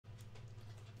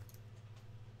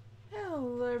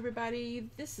Hello everybody,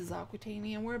 this is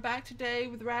Aquatini and we're back today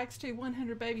with Rags to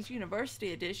 100 Babies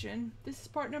University Edition. This is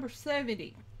part number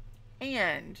 70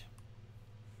 and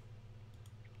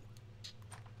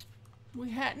we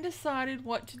hadn't decided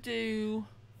what to do.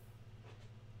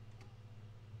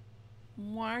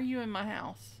 Why are you in my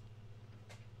house?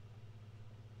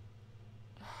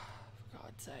 For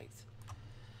God's sakes.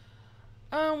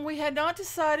 We had not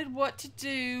decided what to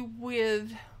do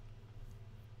with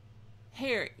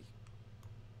Harry.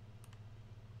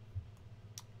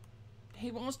 He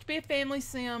wants to be a family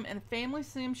sim, and a family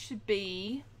sim should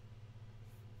be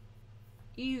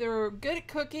either good at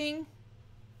cooking,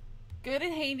 good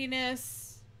at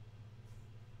handiness,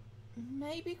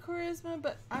 maybe charisma,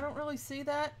 but I don't really see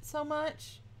that so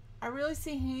much. I really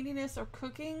see handiness or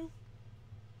cooking.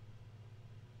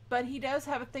 But he does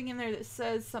have a thing in there that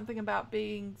says something about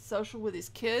being social with his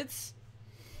kids.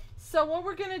 So what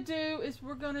we're going to do is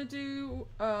we're going to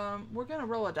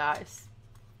roll a dice.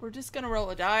 We're just going to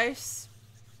roll a dice.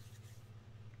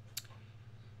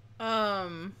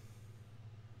 1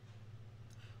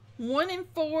 and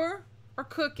 4 are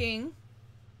cooking.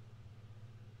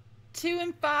 2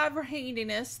 and 5 are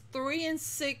handiness. 3 and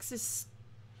 6 is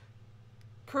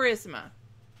charisma.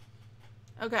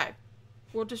 Okay.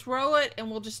 We'll just roll it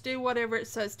and we'll just do whatever it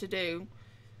says to do.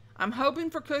 I'm hoping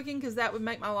for cooking because that would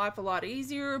make my life a lot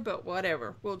easier, but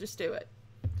whatever. We'll just do it.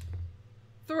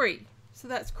 3. So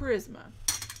that's charisma.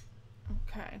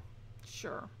 Okay.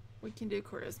 Sure. We can do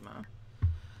charisma.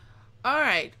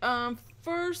 Alright.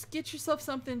 First, get yourself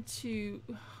something to...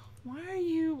 Why are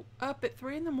you up at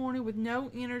 3 in the morning with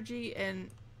no energy and...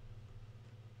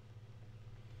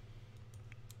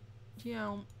 You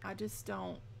know, I just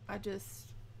don't have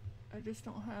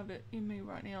it in me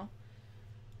right now.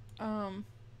 I'm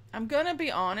gonna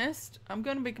be honest. I'm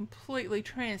gonna be completely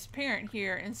transparent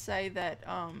here and say that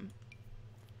I'm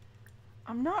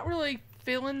not really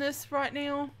feeling this right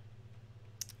now,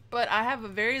 but I have a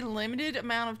very limited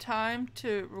amount of time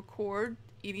to record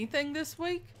anything this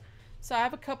week. So I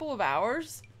have a couple of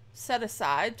hours set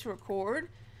aside to record.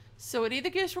 So it either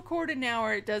gets recorded now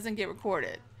or it doesn't get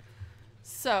recorded.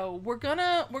 So we're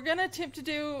gonna attempt to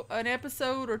do an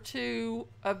episode or 2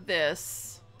 of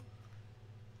this.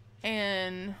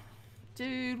 And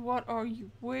dude, what are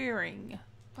you wearing?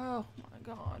 Oh my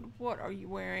God, what are you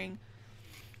wearing?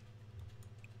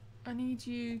 I need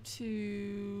you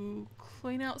to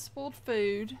clean out spoiled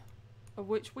food, of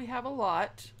which we have a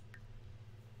lot.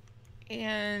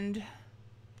 And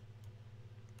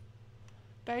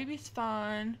baby's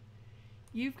fine.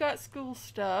 You've got school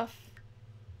stuff.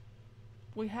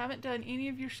 We haven't done any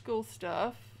of your school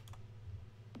stuff.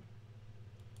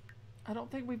 I don't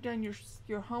think we've done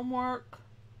your homework.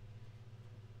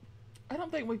 I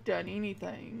don't think we've done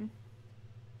anything.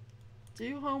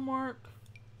 Do homework.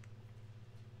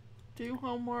 Do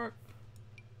homework.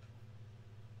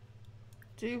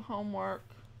 Do homework.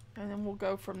 And then we'll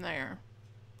go from there.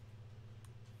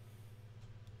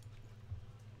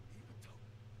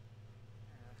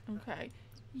 Okay.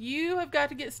 You have got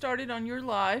to get started on your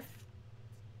life.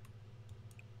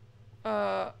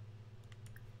 Of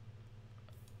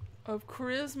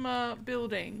charisma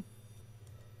building.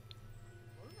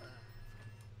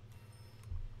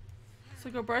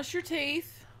 So go brush your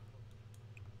teeth.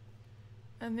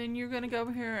 And then you're going to go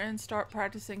over here and start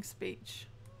practicing speech.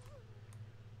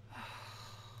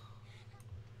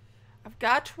 I've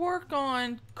got to work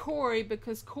on Corey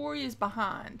because Corey is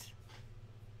behind.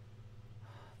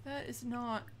 That is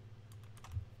not...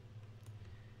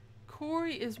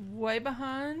 Corey is way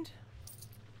behind.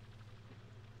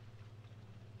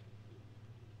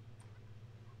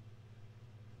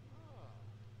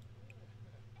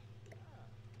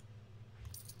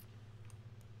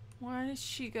 Why did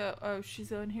she go? Oh,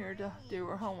 she's on here to do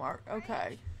her homework.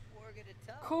 Okay.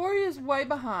 Corey is way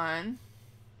behind.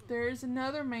 There's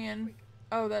another man.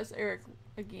 Oh, that's Eric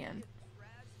again.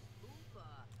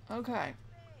 Okay.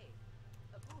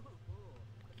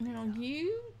 Now,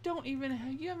 you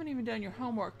haven't even done your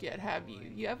homework yet, have you?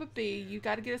 You have a B. You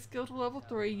got to get a skill to level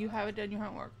 3. You haven't done your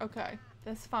homework. Okay.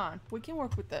 That's fine. We can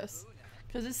work with this.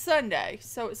 Because it's Sunday,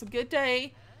 so it's a good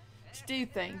day to do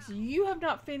things. You have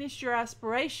not finished your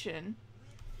aspiration,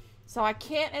 so I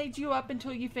can't aid you up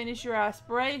until you finish your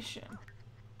aspiration.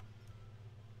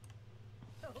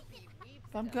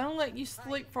 I'm gonna let you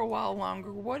sleep for a while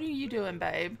longer. What are you doing,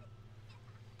 babe?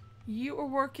 You are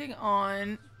working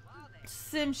on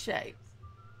SimShape.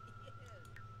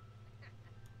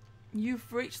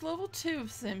 You've reached level 2 of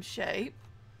SimShape.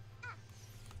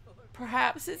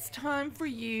 Perhaps it's time for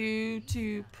you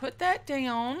to put that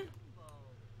down.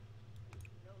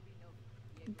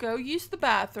 go use the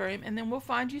bathroom, and then we'll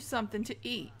find you something to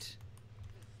eat.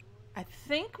 I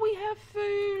think we have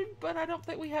food, but I don't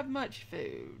think we have much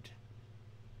food.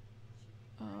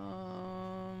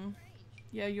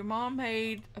 Yeah, your mom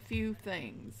made a few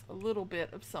things. A little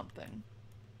bit of something.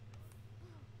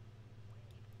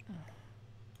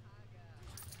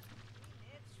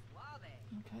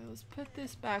 Okay, let's put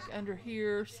this back under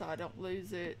here so I don't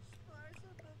lose it.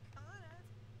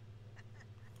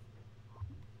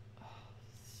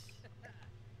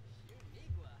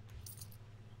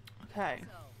 Okay.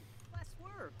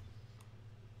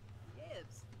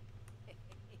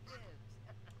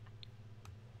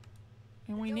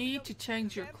 And we need to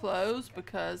change your clothes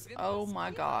because, oh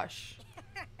my gosh.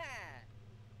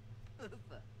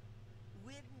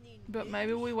 But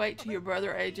maybe we wait till your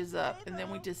brother ages up and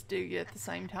then we just do you at the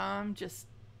same time. If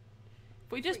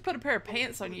we just put a pair of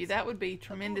pants on you, that would be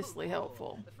tremendously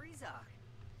helpful.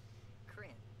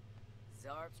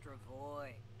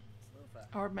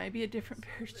 Or maybe a different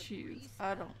pair of shoes.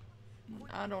 I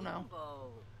don't know.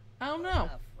 I don't know.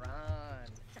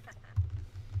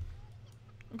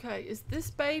 Okay, is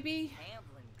this baby?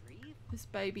 This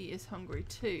baby is hungry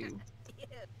too.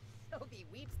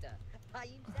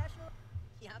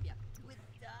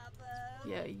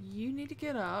 Yeah, you need to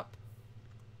get up.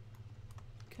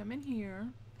 Come in here.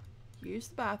 Use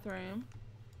the bathroom.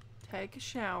 Take a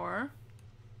shower.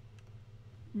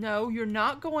 No, you're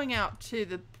not going out to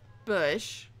the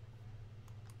bush.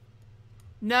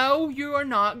 No, you are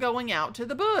not going out to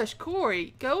the bush.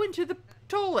 Corey, go into the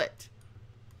toilet.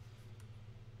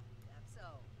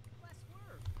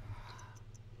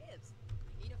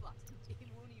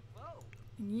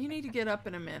 You need to get up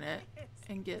in a minute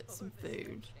and get some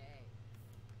food.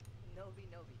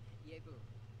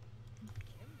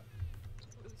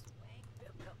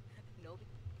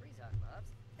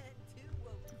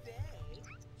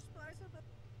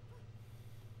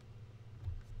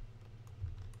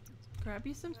 Grab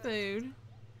you some food.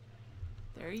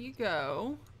 There you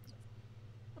go.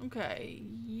 Okay,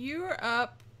 you're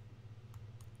up.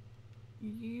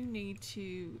 You need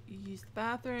to use the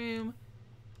bathroom.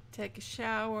 Take a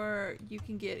shower. You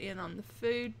can get in on the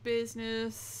food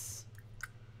business.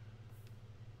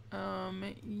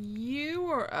 You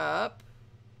are up.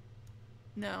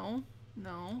 No.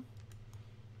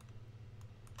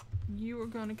 You are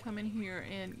going to come in here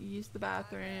and use the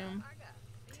bathroom.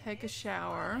 Take a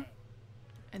shower.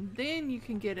 And then you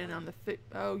can get in on the food.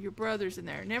 Oh, your brother's in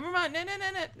there. Never mind.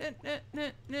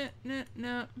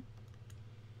 No.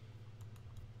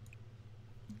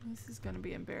 This is going to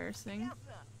be embarrassing.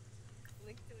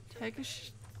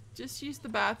 Just use the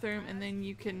bathroom and then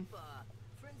you can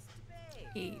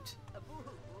eat.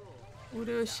 We'll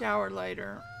do a shower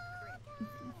later.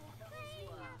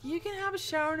 You can have a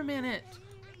shower in a minute.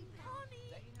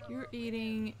 You're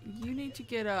eating. You need to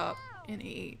get up and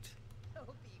eat.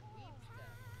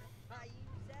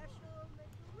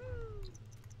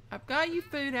 I've got you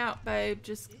food out, babe.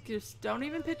 Just don't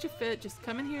even pitch a fit. Just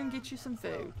come in here and get you some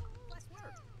food.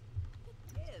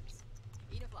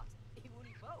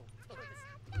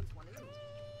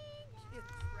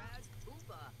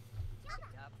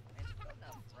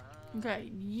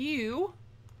 Okay, you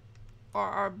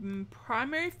are our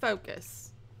primary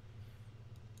focus.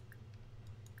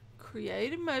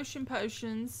 Create emotion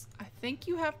potions. I think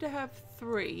you have to have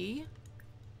 3.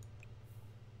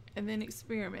 And then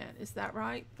experiment. Is that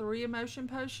right? 3 emotion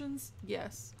potions?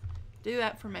 Yes. Do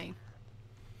that for me.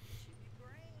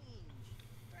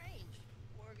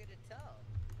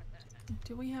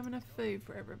 Do we have enough food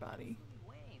for everybody?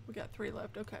 We got 3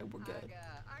 left. Okay, we're good.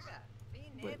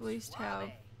 We at least have...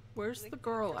 Where's the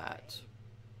girl at?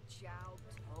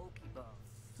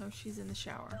 Oh, she's in the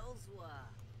shower.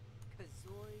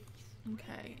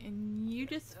 Okay, and you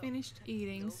just finished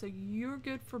eating, so you're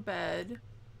good for bed.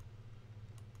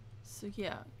 So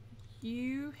yeah,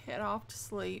 you head off to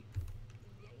sleep.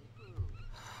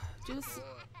 Just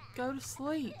go to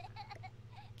sleep.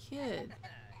 Kid.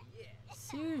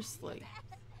 Seriously.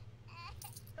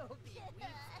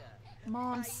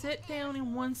 Mom, sit down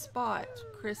in one spot,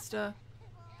 Krista.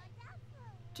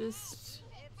 Just...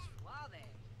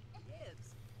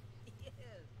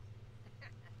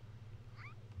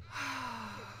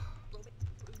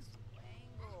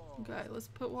 Okay, let's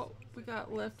put what we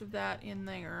got left of that in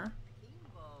there.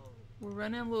 We're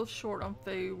running a little short on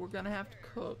food. We're gonna have to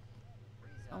cook.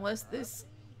 Unless this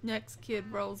next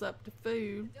kid rolls up to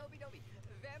food.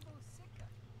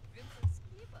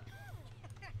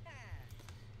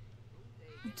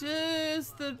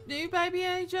 Does the new baby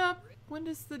age up? When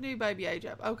does the new baby age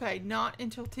up? Okay, not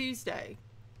until Tuesday.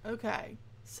 Okay,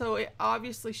 so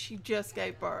obviously she just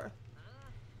gave birth.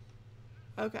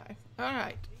 Okay.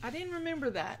 Alright. I didn't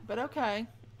remember that, but okay.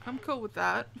 I'm cool with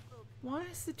that. Why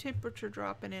is the temperature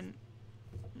dropping in?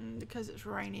 Because it's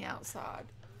rainy outside.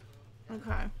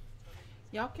 Okay.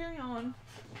 Y'all carry on.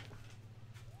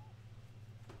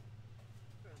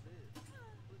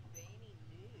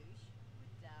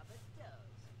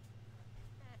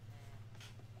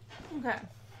 Okay.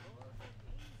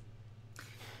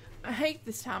 I hate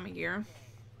this time of year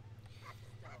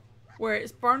where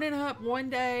it's burning up one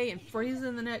day and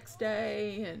freezing the next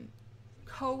day and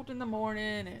cold in the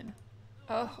morning and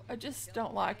I just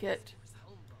don't like it.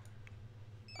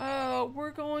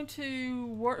 We're going to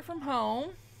work from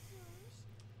home.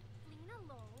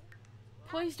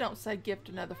 Please don't say gift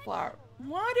another flower.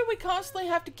 Why do we constantly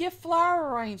have to gift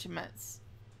flower arrangements?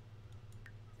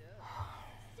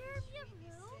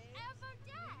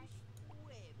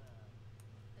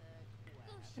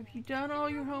 Have you done all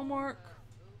your homework?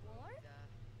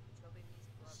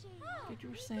 Get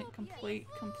your percent complete.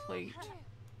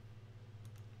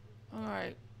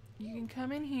 Alright, you can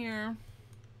come in here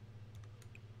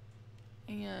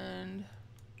and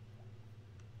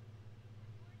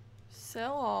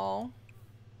sell all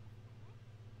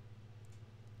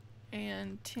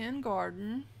and 10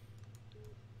 garden.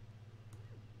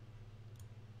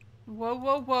 Whoa,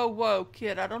 whoa, whoa, whoa,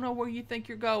 kid. I don't know where you think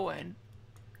you're going.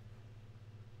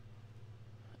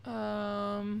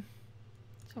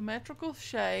 Symmetrical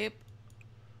shape.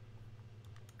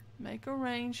 Make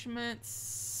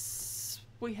arrangements.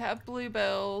 We have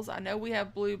bluebells. I know we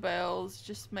have bluebells.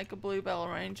 Just make a bluebell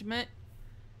arrangement.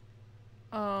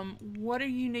 What do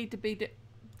you need to be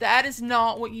that is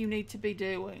not what you need to be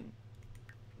doing.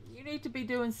 You need to be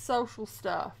doing social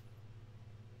stuff.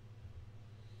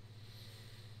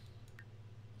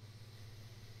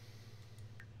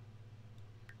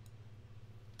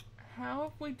 How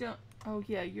have we done? Oh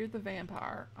yeah, you're the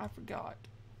vampire. I forgot.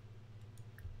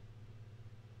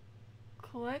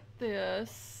 Collect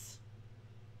this.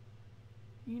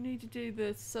 You need to do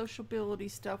the sociability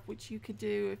stuff, which you could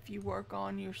do if you work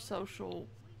on your social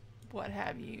what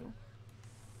have you.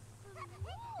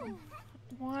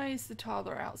 Why is the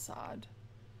toddler outside?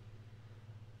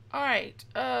 Alright,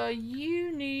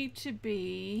 you need to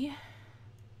be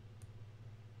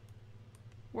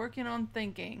working on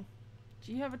thinking.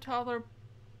 Do you have a toddler?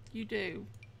 You do.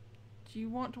 Do you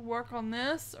want to work on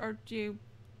this, or do you...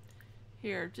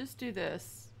 Here, just do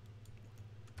this.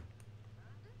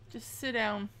 Just sit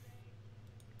down.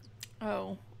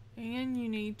 Oh, and you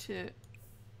need to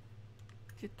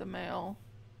get the mail.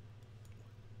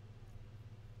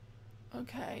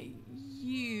 Okay,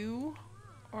 you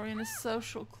are in a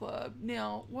social club.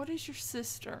 Now, what is your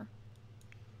sister?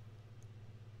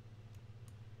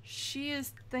 She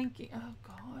is thinking... Oh,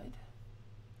 God.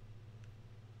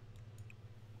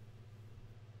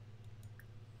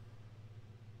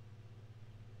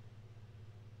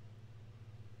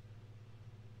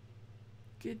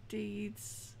 Good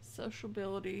deeds,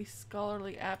 sociability,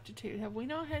 scholarly aptitude. Have we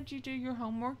not had you do your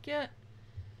homework yet?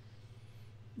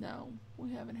 No,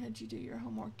 we haven't had you do your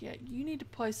homework yet. You need to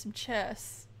play some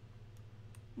chess.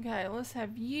 Okay, let's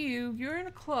have you. You're in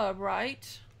a club,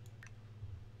 right?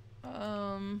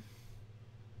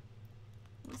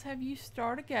 Let's have you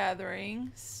start a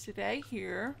gathering. Stay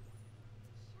here.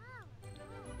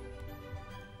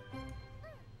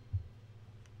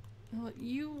 I'll let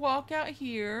you walk out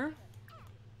here.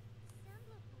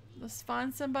 Let's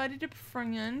find somebody to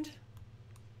befriend.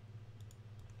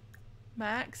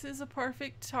 Max is a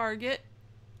perfect target.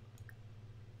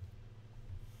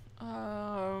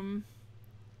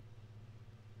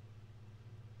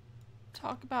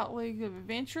 Talk about League of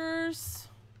Adventures.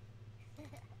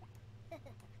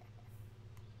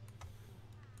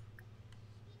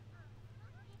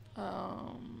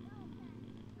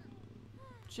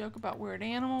 Joke about weird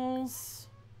animals.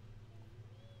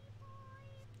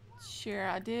 Share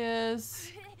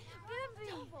ideas.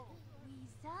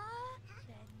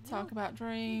 Talk about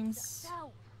dreams.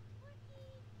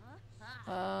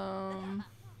 Talk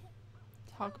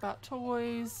about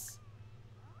toys.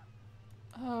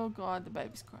 Oh God, the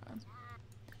baby's crying.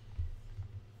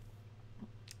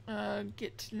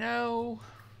 Get to know.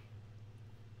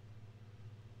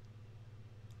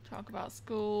 Talk about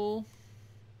school.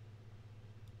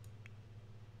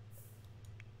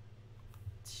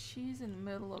 She's in the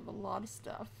middle of a lot of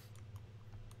stuff.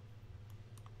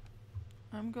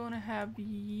 I'm going to have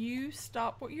you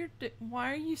stop what you're doing.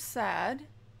 Why are you sad?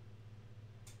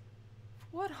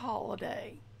 What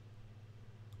holiday?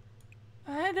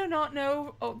 I do not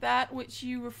know that which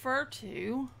you refer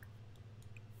to.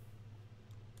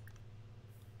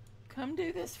 Come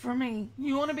do this for me.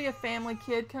 You want to be a family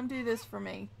kid? Come do this for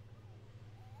me.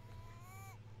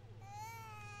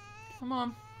 Come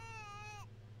on.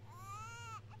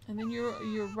 And then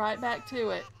you're right back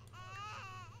to it.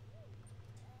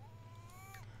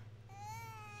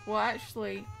 Well,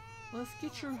 actually, let's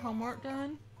get your homework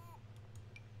done.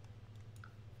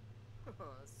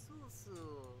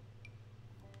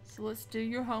 So let's do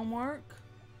your homework.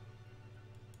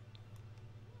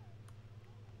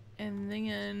 And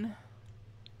then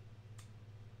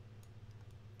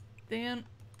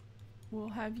we'll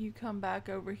have you come back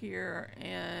over here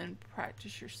and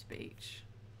practice your speech.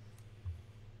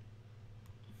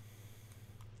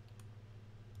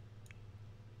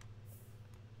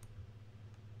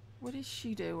 What is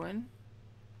she doing?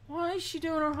 Why is she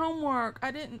doing her homework?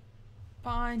 I didn't.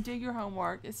 Fine, do your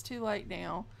homework. It's too late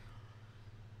now.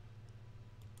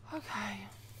 Okay.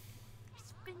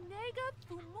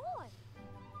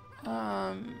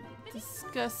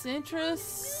 Discuss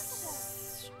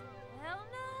interests.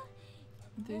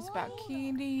 Enthuse about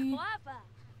candy.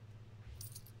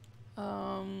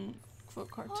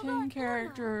 Quote cartoon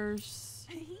characters.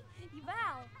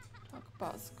 Talk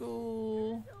about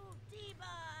school.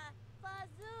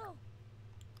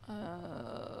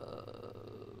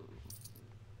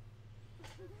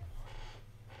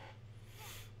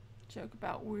 Joke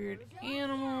about weird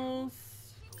animals.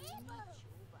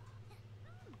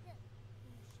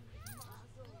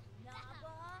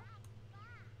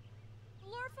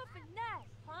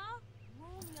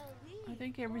 I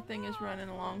think everything is running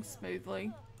along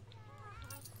smoothly.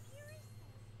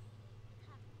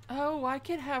 Oh, I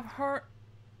could have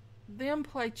them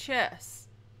play chess.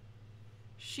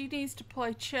 She needs to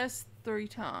play chess 3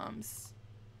 times.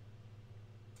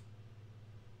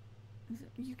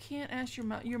 You can't ask your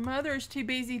mother. Your mother is too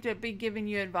busy to be giving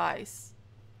you advice.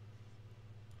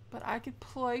 But I could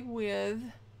play with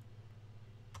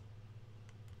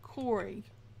Corey.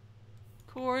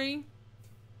 Corey,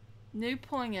 new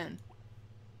plan.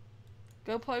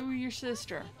 Go play with your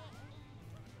sister.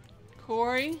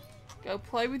 Corey, go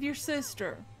play with your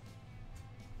sister.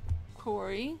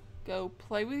 Corey, go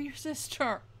play with your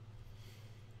sister.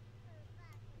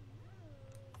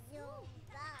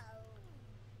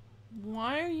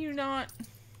 Why are you not...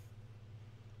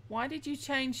 Why did you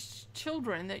change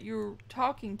children that you're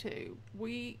talking to?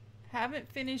 We haven't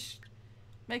finished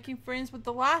making friends with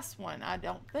the last one, I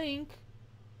don't think.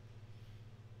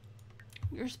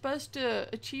 You're supposed to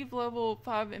achieve level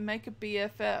 5 and make a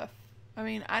BFF. I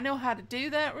mean, I know how to do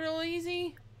that real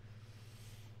easy.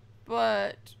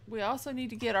 But we also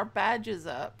need to get our badges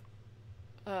up.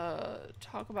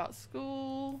 Talk about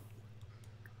school.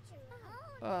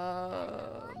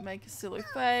 Make a silly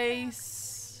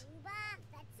face.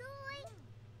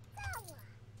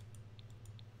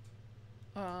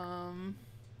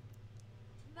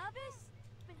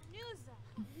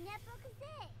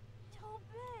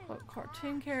 Quote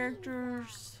cartoon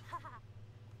characters.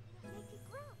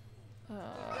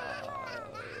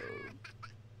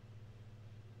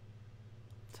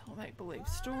 Tell a make-believe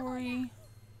story.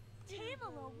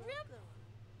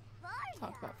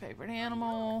 Talk about favorite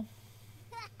animal.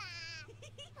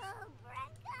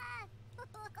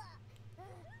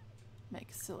 Make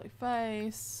a silly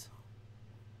face.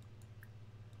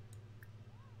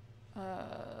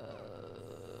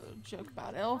 Joke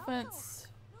about elephants.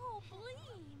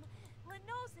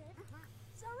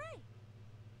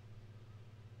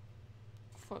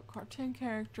 Quote cartoon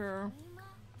character.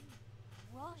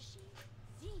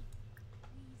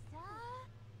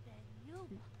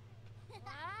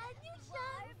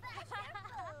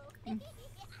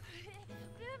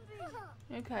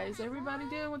 Okay, is everybody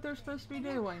doing what they're supposed to be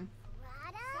doing?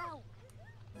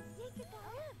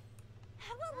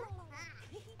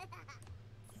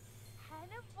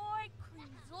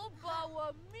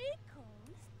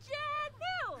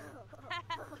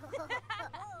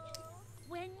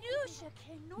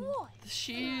 The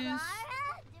shoes.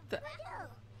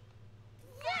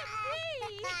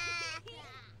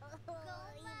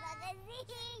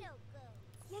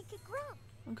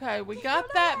 Okay, we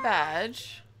got that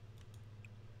badge.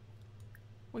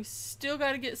 We still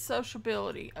got to get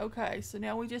sociability. Okay, so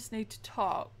now we just need to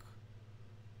talk.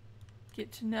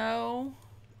 Get to know.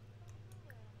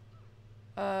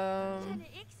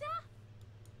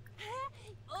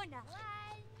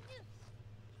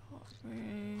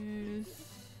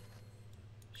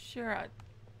 Sure.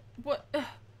 What?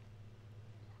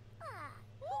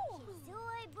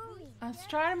 I was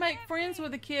trying to make friends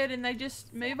with a kid and they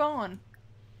just move on.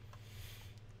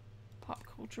 Pop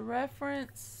culture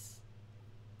reference.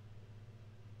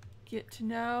 Get to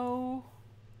know.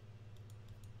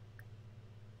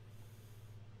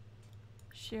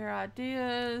 Share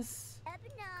ideas.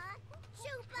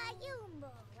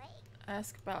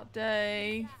 Ask about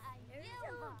day.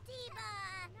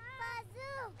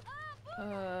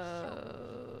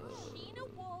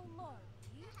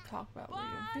 Talk about Lego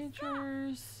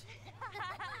Adventures.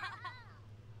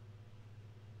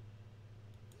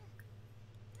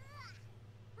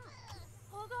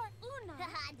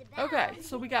 Okay,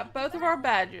 so we got both of our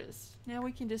badges. Now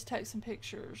we can just take some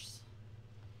pictures.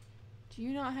 Do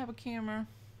you not have a camera?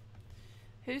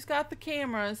 Who's got the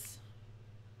cameras?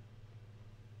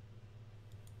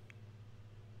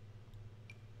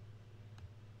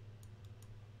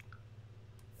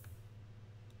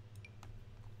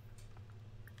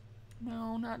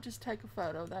 No, not just take a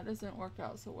photo. That doesn't work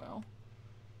out so well.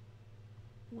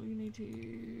 We need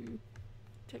to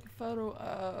take a photo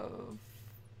of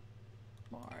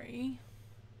Mari.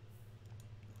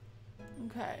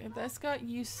 Okay, if that's got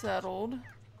you settled,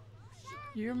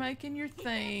 you're making your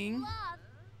thing.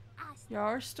 Y'all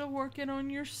are still working on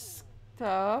your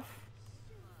stuff.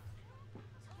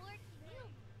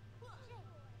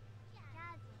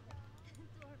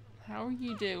 How are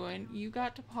you doing? You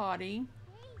got to potty.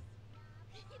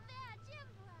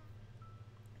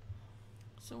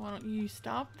 So why don't you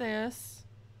stop this,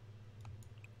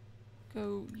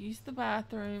 go use the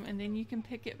bathroom, and then you can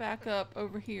pick it back up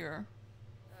over here.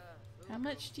 How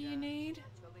much do you need?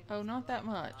 Oh, not that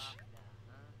much.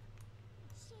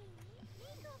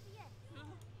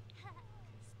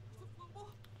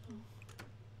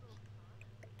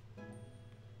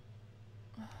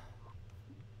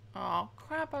 Oh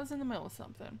crap, I was in the middle of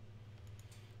something.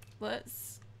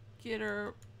 Let's get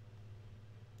her.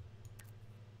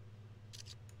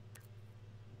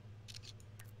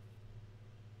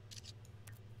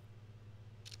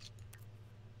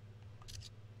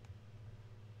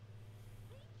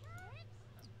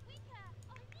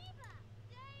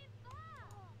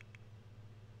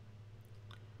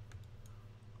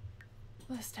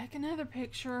 Let's take another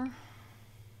picture.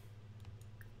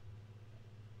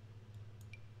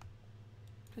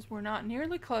 Because we're not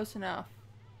nearly close enough.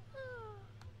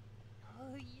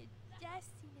 Oh, you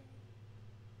destiny.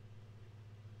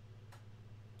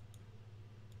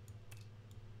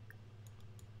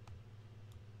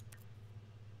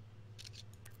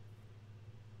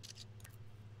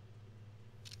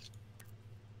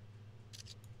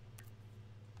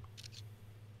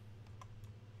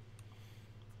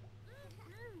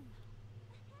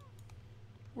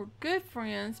 We're good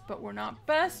friends, but we're not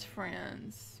best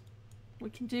friends. We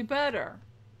can do better.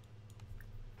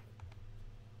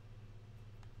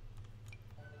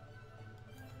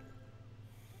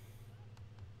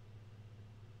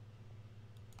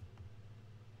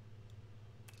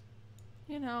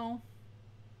 You know.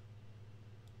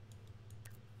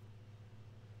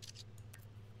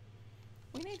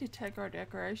 We need to take our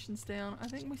decorations down. I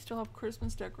think we still have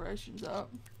Christmas decorations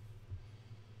up.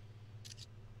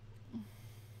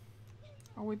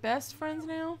 Are we best friends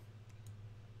now?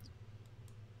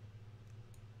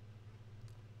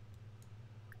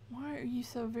 Why are you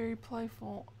so very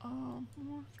playful?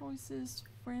 More choices,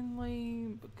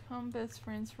 friendly, become best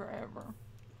friends forever.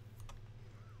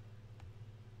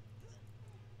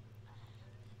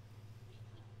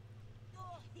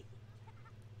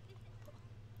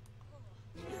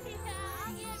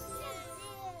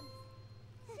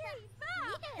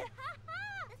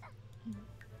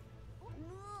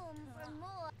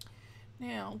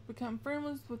 Now, become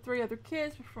friends with 3 other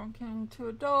kids before becoming 2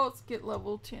 adults. Get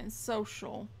level 10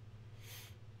 social.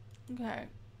 Okay.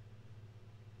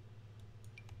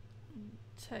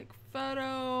 Take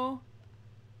photo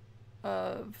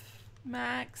of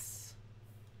Max.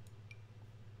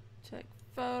 Take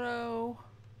photo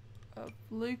of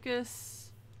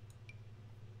Lucas.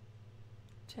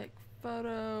 Take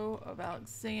photo of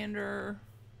Alexander.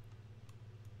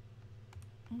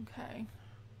 Okay.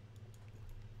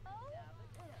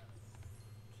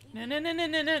 No.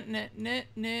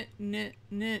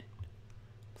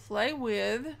 Play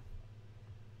with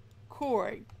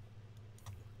Corey.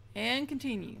 And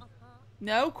continue.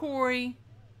 No, Corey.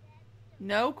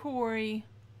 No, Corey.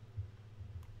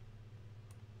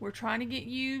 We're trying to get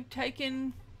you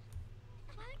taken,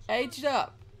 aged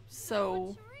up.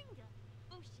 So,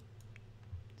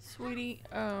 sweetie,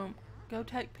 go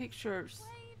take pictures.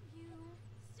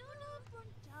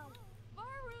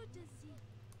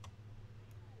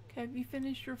 Okay, have you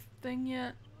finished your thing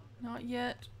yet? Not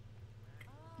yet.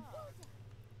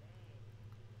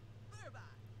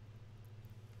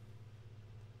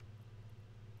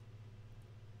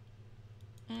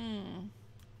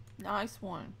 Nice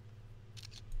one.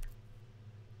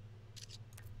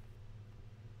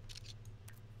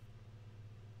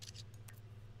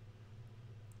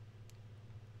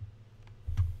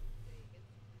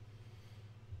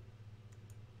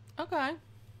 Okay.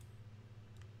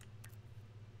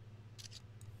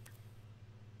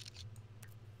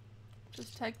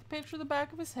 Just take the picture of the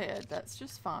back of his head. That's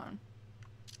just fine.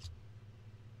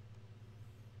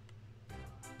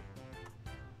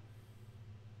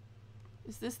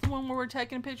 Is this the one where we're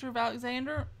taking a picture of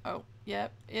Alexander? Oh,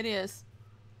 yep, it is.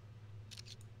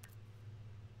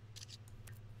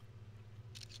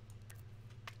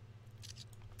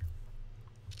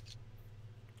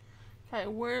 Okay,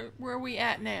 where are we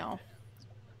at now?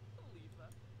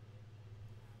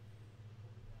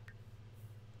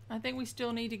 I think we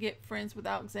still need to get friends with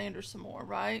Alexander some more,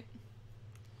 right?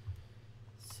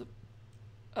 So,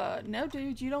 no,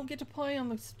 dude, you don't get to play on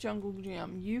this jungle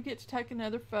gym. You get to take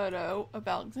another photo of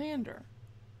Alexander.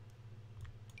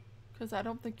 Because I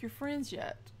don't think you're friends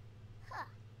yet.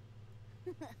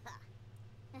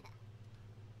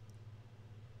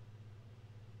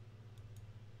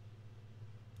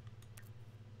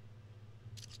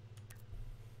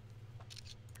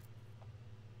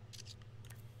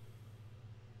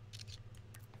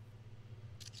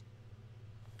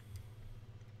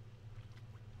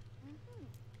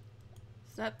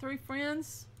 Is that 3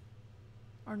 friends?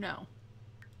 Or no?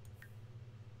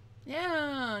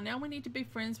 Yeah, now we need to be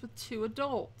friends with 2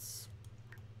 adults.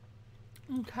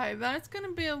 Okay, that's going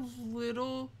to be a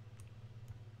little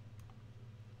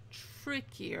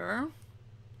trickier.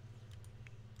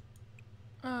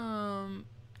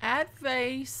 Add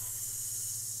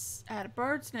vase, add a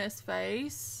bird's nest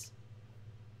vase,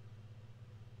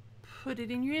 put it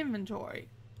in your inventory.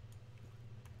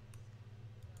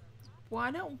 Why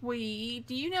don't we,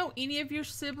 do you know any of your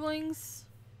siblings?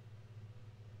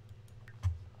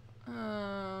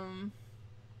 Oh,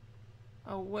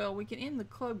 well, we can end the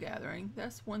club gathering.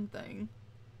 That's one thing.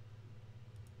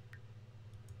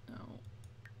 Oh.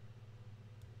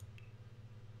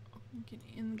 We can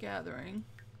end the gathering.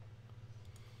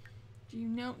 Do you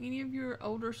know any of your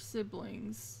older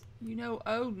siblings? You know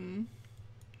Odin.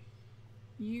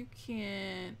 You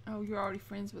can... Oh, you're already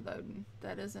friends with Odin.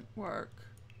 That doesn't work.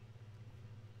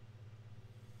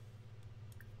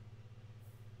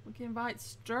 We can invite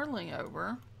Sterling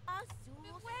over.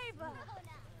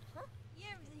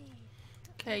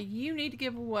 Okay, you need to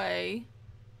give away.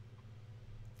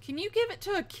 Can you give it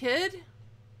to a kid?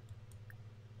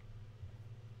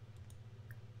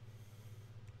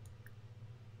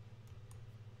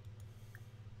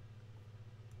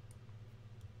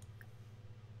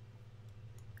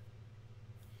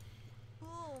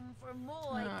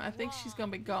 I think she's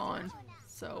gonna be gone.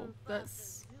 So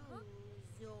that's...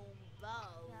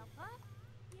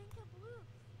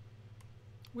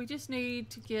 We just need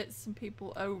to get some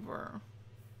people over.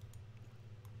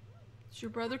 Is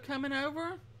your brother coming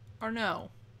over? Or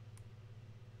no?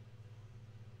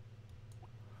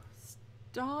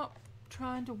 Stop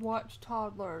trying to watch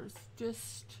toddlers.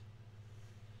 Just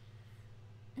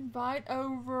invite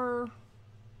over...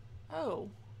 Oh.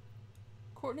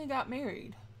 Courtney got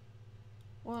married.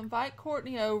 Well, invite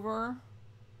Courtney over.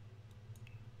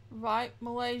 Invite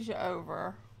Malaysia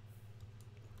over.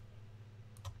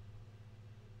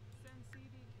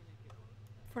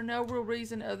 For no real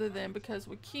reason other than because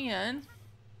we can.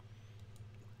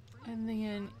 And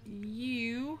then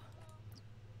you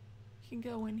can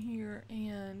go in here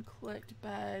and collect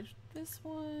badge this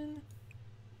one.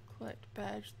 Collect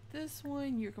badge this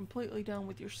one. You're completely done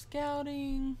with your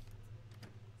scouting.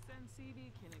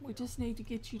 We just need to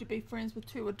get you to be friends with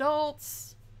 2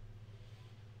 adults.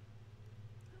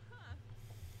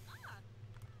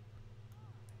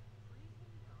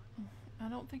 I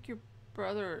don't think your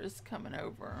brother is coming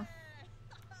over.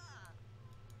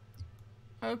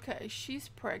 Okay, she's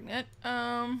pregnant.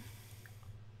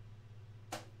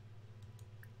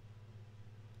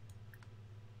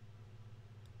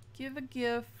 Give a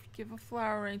gift, give a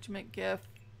flower arrangement gift.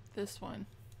 This one.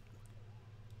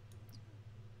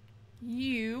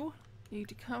 You need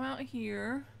to come out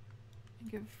here and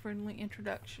give a friendly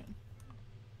introduction.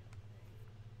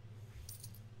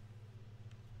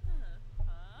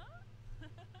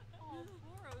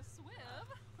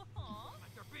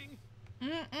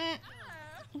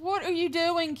 What are you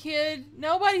doing, kid?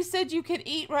 Nobody said you could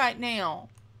eat right now.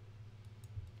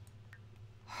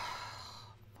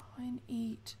 Fine,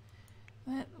 eat.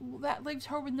 That leaves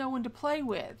her with no one to play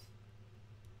with.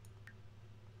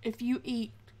 If you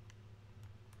eat.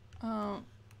 Come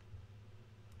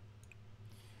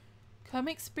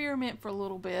experiment for a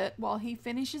little bit while he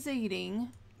finishes eating.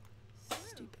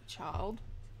 Stupid child.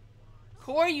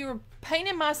 Corey, you're pain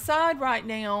in my side right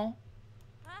now.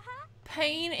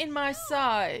 Pain in my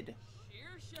side.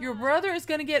 Your brother is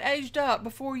going to get aged up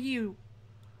before you.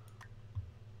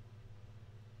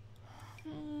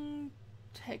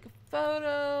 Take a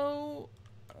photo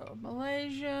of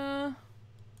Malaysia.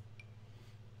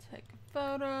 Take a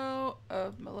photo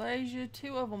of Malaysia.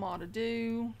 2 of them ought to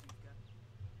do.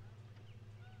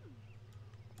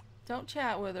 Don't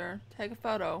chat with her. Take a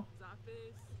photo.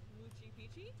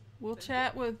 We'll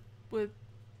chat with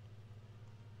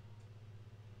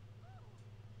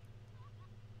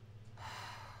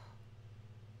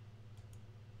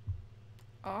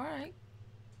all right.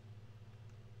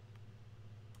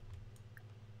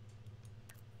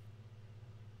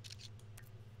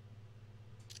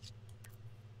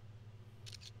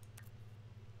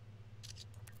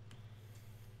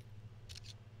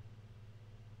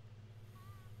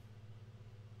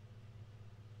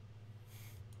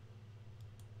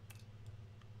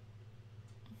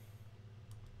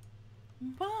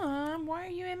 Mom, why are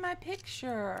you in my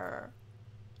picture?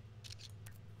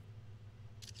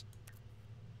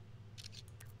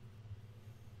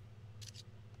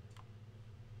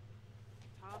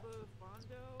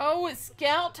 Oh, it's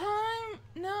scout time?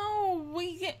 No,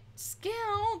 we get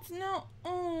scouts. No.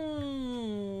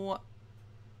 Oh.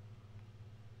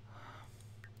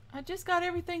 I just got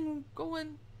everything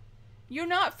going. You're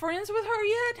not friends with her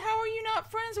yet? How are you not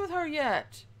friends with her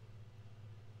yet?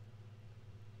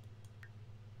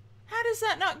 How does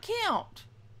that not count?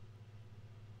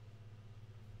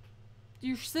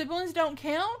 Your siblings don't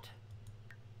count?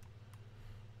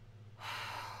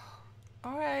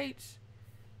 Alright.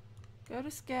 Go to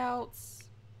scouts.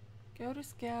 Go to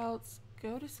scouts.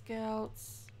 Go to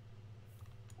scouts.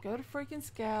 Go to freaking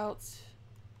scouts.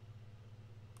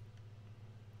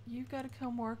 You've got to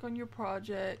come work on your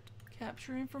project.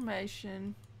 Capture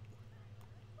information.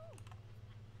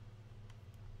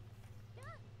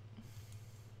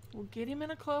 We'll get him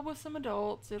in a club with some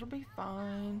adults. It'll be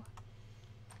fine.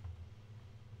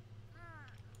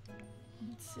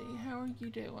 Let's see, how are you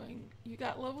doing? You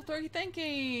got level 3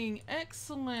 thinking.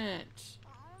 Excellent.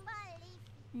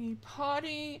 You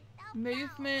potty,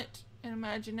 movement, and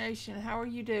imagination. How are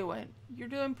you doing? You're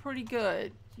doing pretty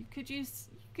good. You could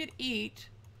eat.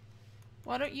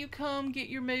 Why don't you come get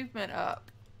your movement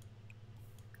up?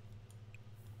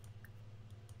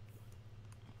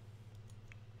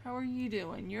 How are you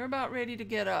doing? You're about ready to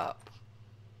get up.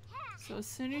 So as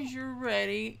soon as you're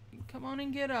ready, come on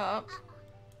and get up.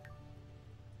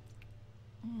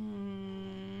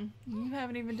 You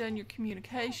haven't even done your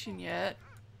communication yet.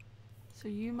 So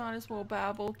you might as well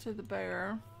babble to the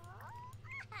bear.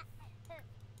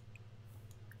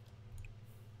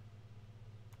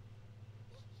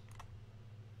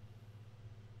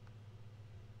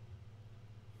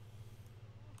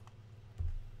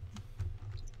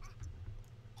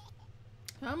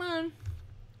 Come on.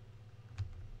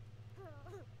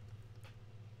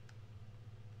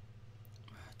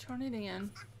 Turn it in.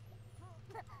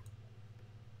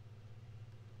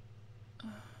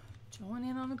 Join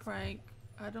in on the prank.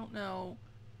 I don't know.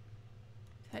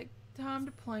 Take time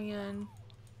to plan.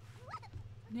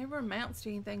 Never amounts to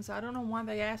anything, so I don't know why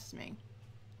they asked me.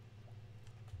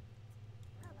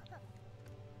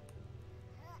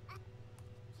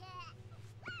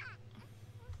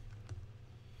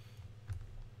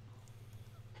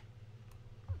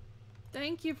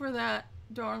 Thank you for that,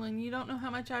 darling. You don't know how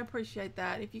much I appreciate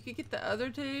that. If you could get the other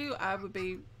 2, I would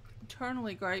be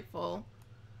eternally grateful.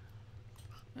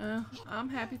 I'm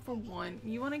happy for 1.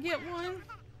 You want to get 1?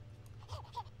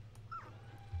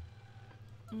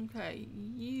 Okay,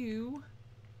 you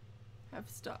have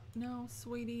stopped. No,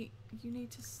 sweetie, you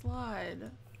need to slide.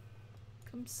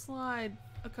 Come slide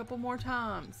a couple more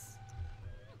times.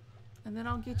 And then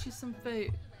I'll get you some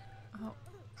food. Oh.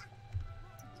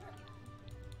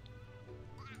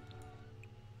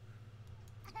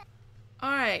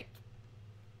 Alright.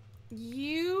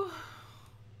 You...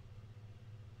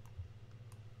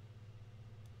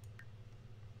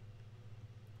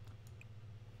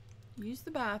 use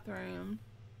the bathroom.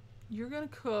 You're gonna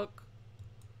cook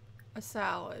a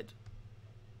salad.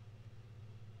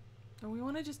 Do we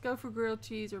want to just go for grilled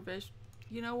cheese or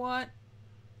you know what?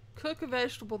 Cook a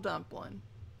vegetable dumpling.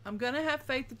 I'm gonna have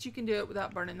faith that you can do it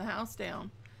without burning the house down.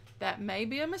 That may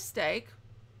be a mistake,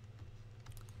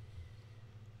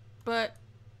 but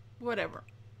whatever.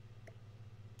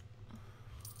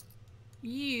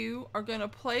 You are gonna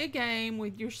play a game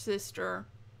with your sister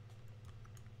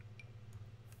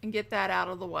and get that out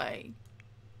of the way.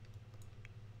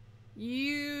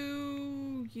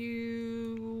 You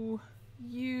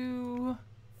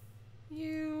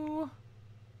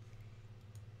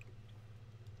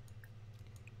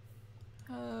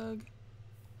hug,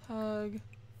 hug,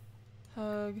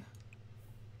 hug,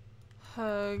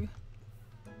 hug,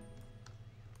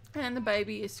 and the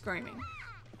baby is screaming.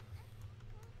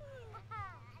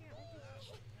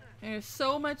 And it's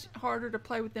so much harder to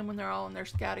play with them when they're all in their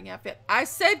scouting outfit. I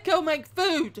said go make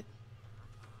food!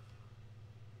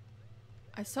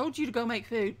 I told you to go make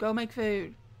food. Go make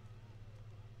food.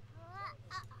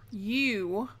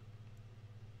 You...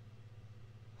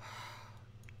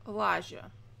 Elijah.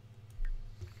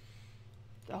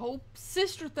 The whole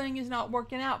sister thing is not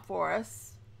working out for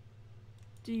us.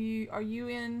 Are you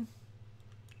in...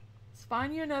 Let's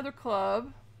find you another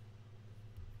club.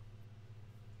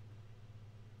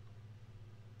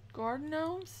 Garden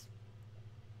gnomes?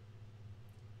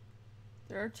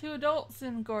 There are 2 adults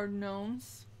in garden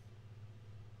gnomes.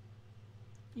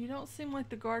 You don't seem like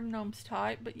the garden gnomes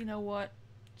type, but you know what?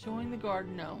 Join the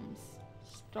garden gnomes.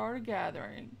 Start a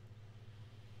gathering.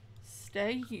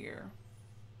 Stay here.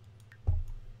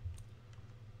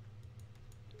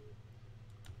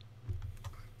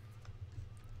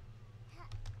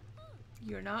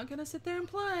 You're not gonna sit there and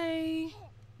play.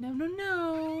 No, no,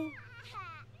 no.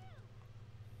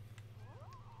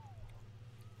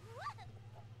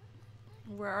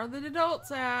 Where are the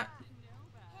adults at?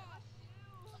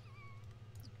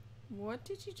 What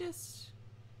did you just...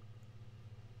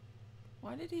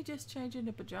 Why did he just change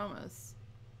into pajamas?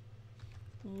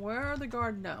 Where are the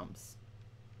garden gnomes?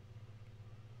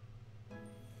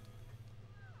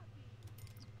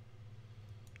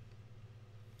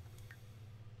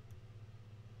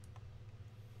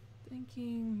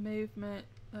 Thinking, movement,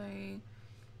 thing.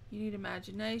 You need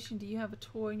imagination. Do you have a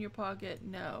toy in your pocket?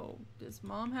 No. Does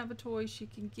mom have a toy she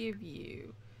can give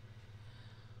you?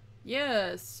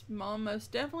 Yes, mom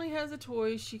most definitely has a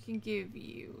toy she can give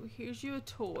you. Here's you a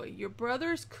toy. Your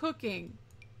brother's cooking.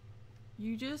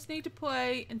 You just need to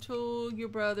play until your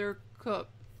brother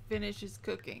finishes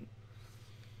cooking.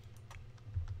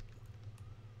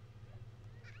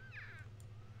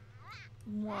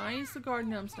 Why is the garden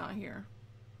gnomes not here?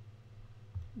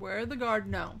 Where are the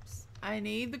garden gnomes? I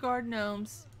need the garden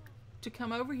gnomes to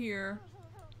come over here.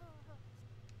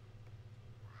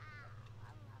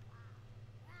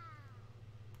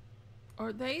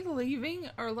 Are they leaving?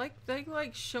 Are they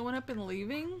like showing up and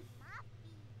leaving?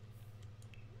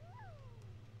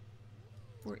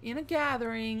 We're in a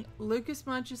gathering. Lucas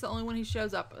Munch is the only one who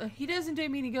shows up. He doesn't do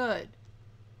me any good.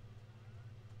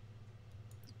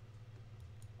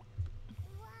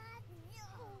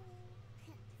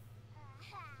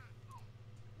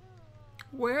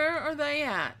 Where are they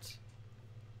at?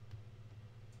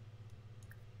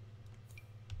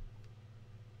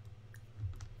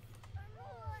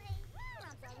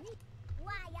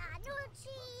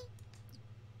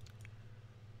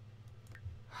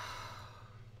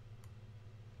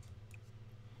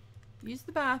 Use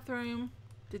the bathroom.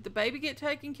 Did the baby get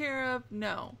taken care of?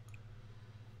 No.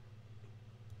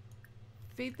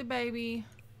 Feed the baby.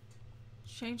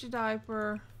 Change the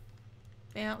diaper.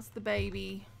 Bounce the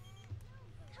baby.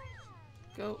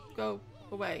 Go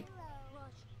away.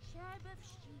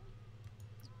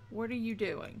 What are you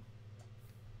doing?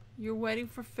 You're waiting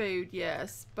for food,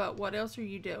 yes, but what else are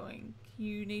you doing?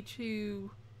 You need to...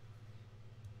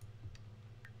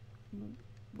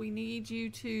 We need you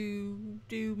to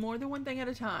do more than one thing at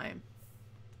a time.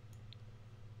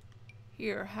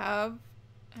 Here, have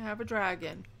a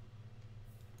dragon.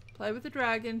 Play with the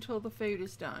dragon till the food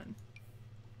is done.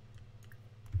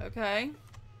 Okay?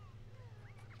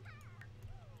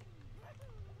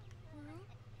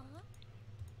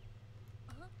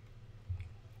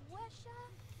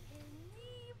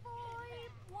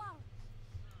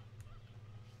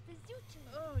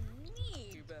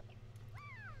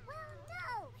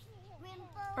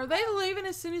 Are they leaving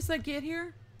as soon as they get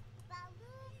here?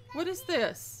 What is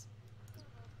this?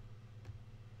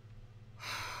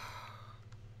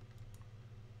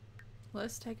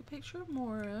 Let's take a picture of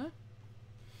Mora.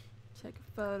 Take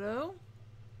a photo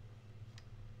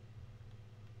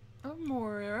of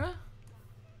Mora.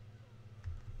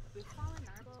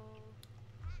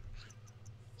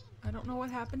 I don't know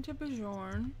what happened to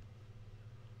Bjorn.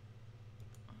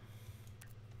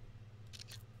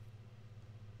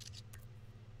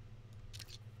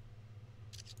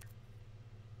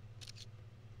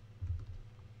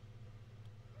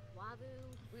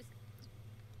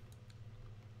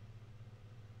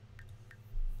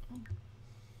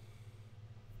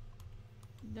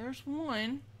 There's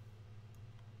one.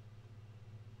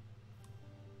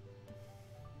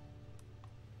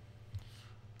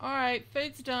 Alright,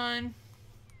 food's done.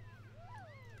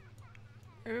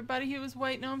 Everybody who was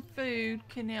waiting on food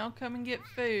can now come and get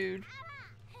food.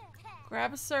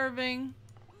 Grab a serving.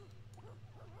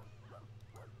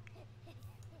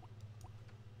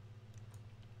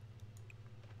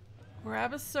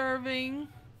 Grab a serving.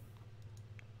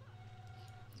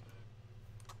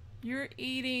 You're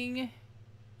eating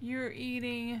You're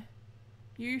eating.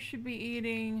 You should be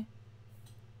eating.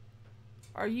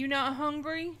 Are you not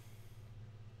hungry?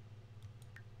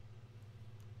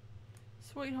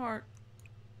 Sweetheart,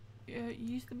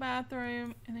 use the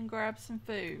bathroom and then grab some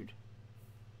food.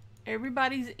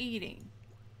 Everybody's eating.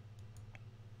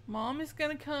 Mom is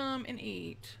gonna come and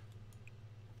eat.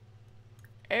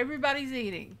 Everybody's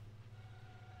eating.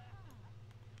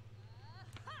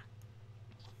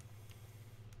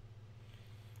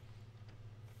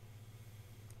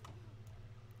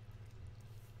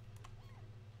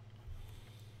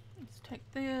 Let's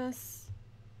take this.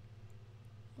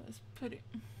 Let's put it.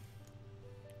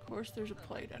 Of course, there's a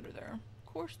plate under there.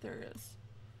 Of course, there is.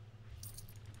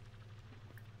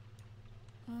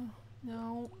 Oh,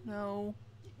 no, no.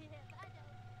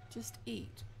 Just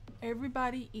eat.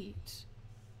 Everybody eat.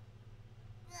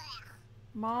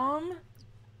 Mom,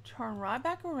 turn right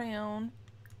back around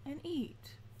and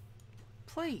eat.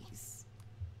 Please.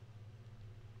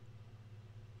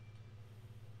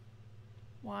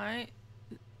 Why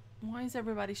is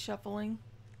everybody shuffling?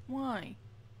 Why?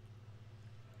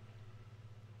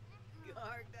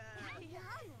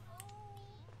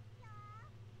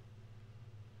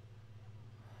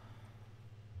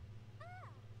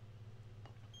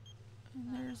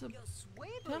 And there's a...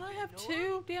 Don't I have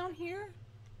two down here?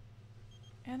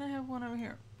 And I have one over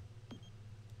here.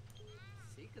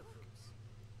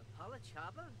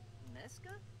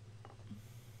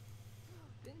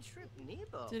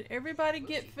 Did everybody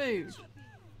get food?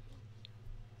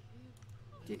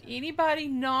 Did anybody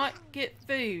not get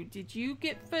food? Did you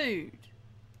get food?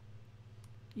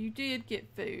 You did get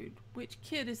food. Which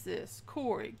kid is this?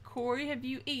 Corey. Corey, have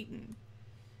you eaten?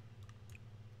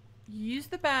 Use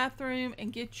the bathroom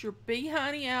and get your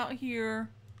behiney out here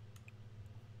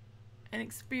and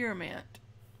experiment.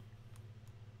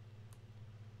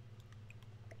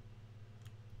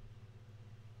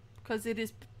 Because it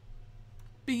is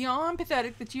beyond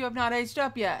pathetic that you have not aged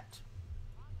up yet.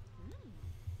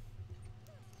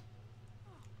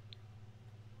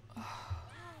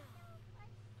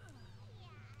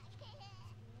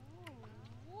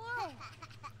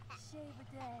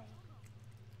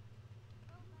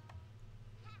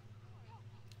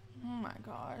 Oh my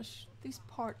gosh, these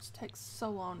parts take so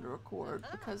long to record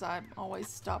because I'm always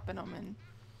stopping them and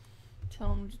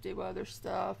telling them to do other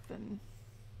stuff, and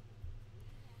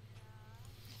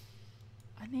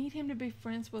I need him to be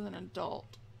friends with an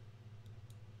adult.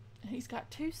 He's got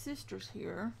two sisters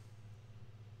here.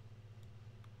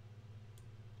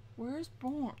 Where's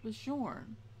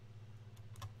Bjorn?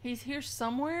 He's here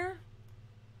somewhere?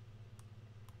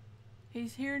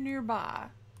 He's here nearby.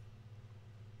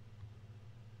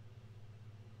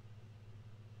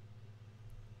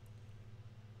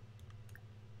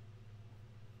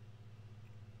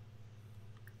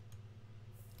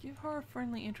 Give her a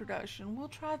friendly introduction. We'll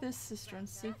try this sister and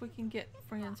see if we can get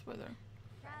friends with her.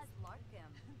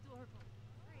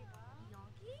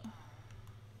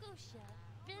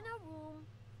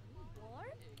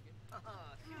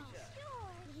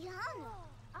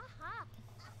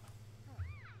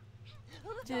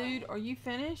 Dude, are you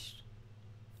finished?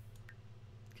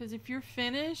 Because if you're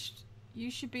finished,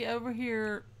 you should be over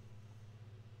here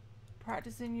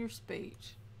practicing your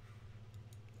speech.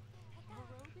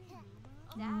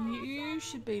 You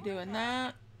should be doing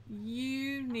that.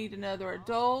 You need another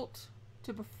adult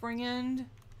to befriend.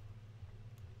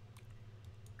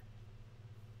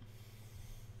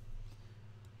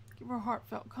 Give her a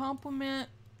heartfelt compliment.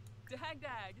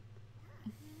 Dag.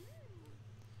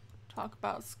 Talk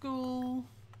about school.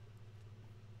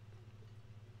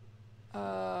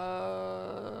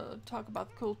 Talk about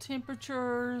the cool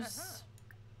temperatures.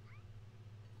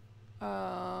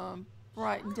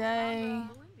 Bright day.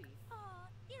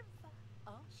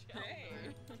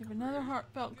 Give another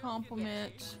heartfelt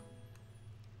compliment.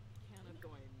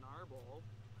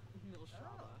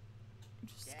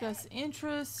 Discuss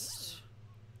interest.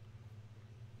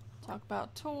 Talk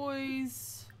about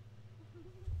toys.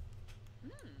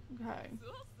 Okay.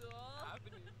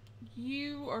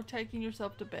 You are taking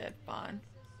yourself to bed. Fine.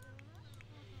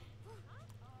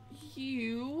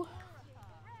 You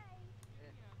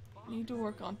need to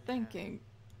work on thinking.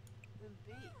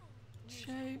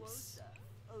 Shapes.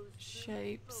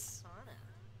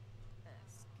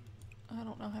 I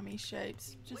don't know how many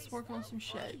shapes. Just work on some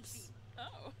shapes.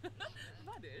 Oh,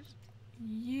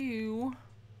 You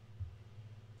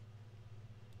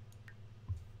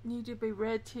need to be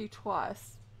read to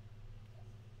twice.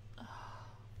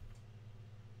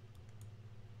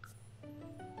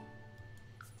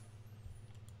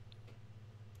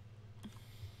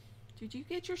 Did you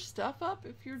get your stuff up?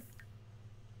 If you're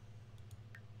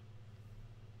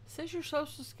says your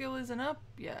social skill isn't up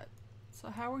yet. So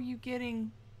how are you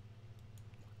getting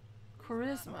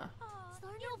charisma?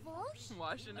 Starno Vosh?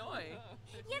 Washinoi.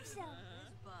 Yipsa.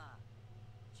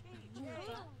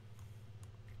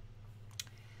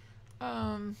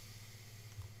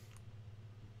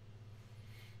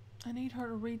 I need her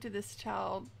to read to this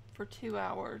child for 2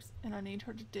 hours, and I need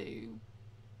her to do.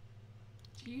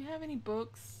 Do you have any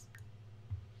books?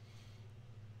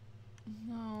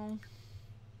 No.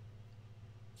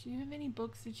 Do you have any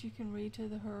books that you can read to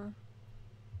her?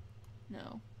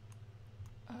 No.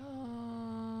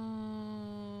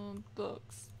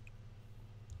 Books.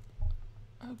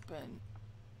 Open.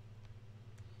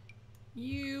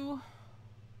 You.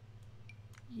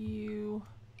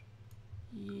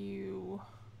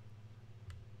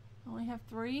 I only have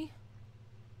 3? What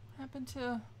happened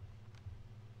to...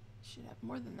 Should have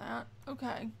more than that.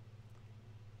 Okay.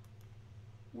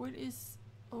 What is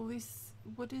Elise...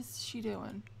 What is she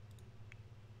doing?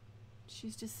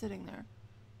 She's just sitting there.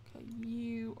 Okay,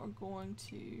 you are going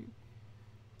to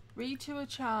read to a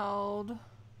child.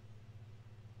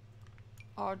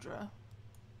 Audra.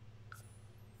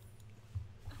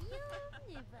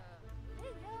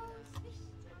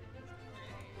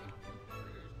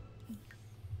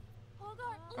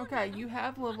 Okay, you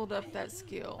have leveled up that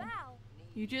skill.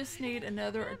 You just need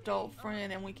another adult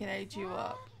friend and we can age you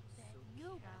up.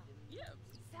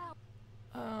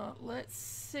 Let's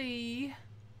see.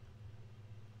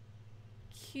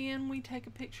 Can we take a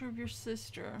picture of your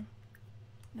sister?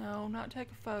 No, not take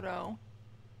a photo.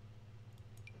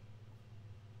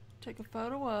 Take a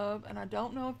photo of, and I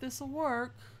don't know if this will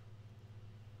work.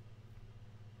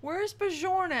 Where's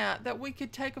Bajorn at that we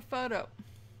could take a photo?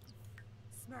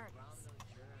 Smirks.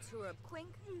 Turub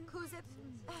Quink. Kuzip.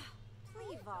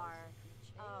 Plevar.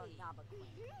 Oh, Nabaquink.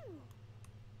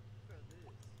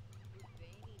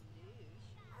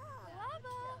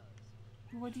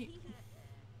 What do you...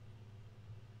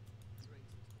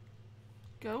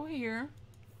 Go here.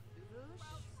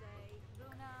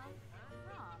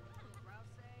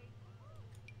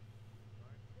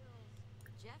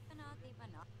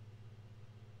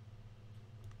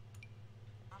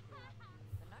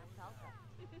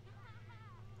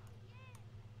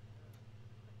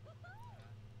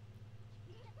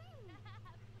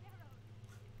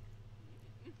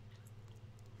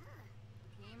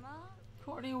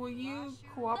 Courtney, will you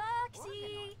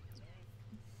cooperate?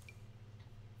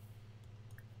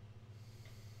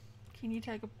 Can you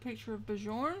take a picture of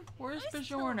Bajorn? Where's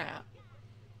Bajorn at?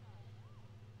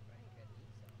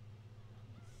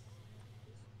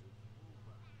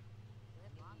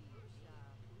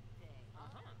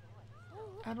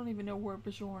 I don't even know where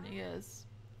Bajorn is.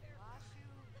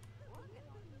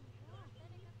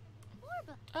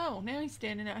 Oh, now he's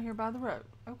standing out here by the road.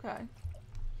 Okay.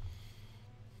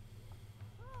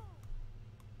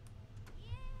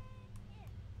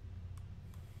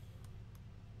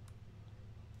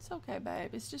 It's okay,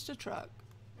 babe. It's just a truck.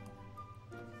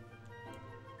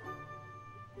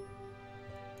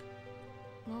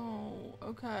 Oh,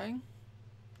 okay.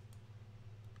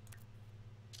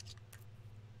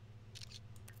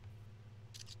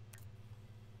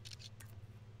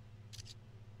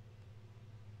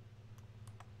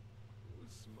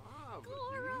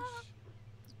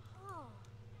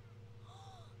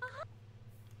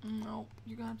 No,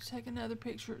 you're gonna have to take another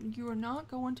picture. You are not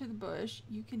going to the bush.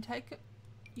 You can take it.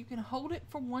 You can hold it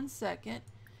for 1 second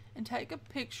and take a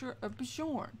picture of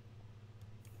Bajorn.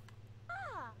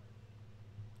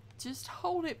 Just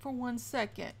hold it for 1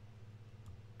 second.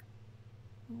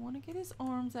 We want to get his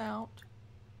arms out.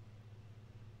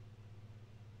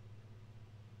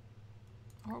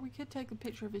 Or we could take a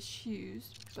picture of his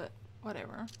shoes, but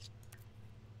whatever.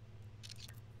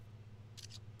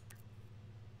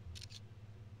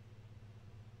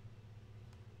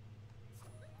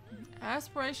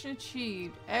 Aspiration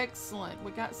achieved. Excellent.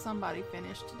 We got somebody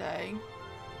finished today.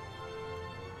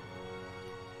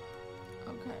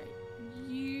 Okay.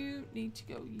 You need to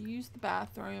go use the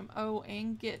bathroom. Oh,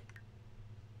 and get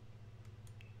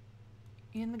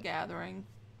in the gathering.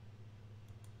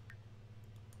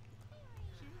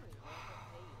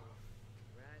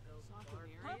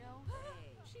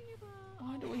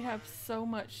 Why do we have so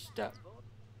much stuff?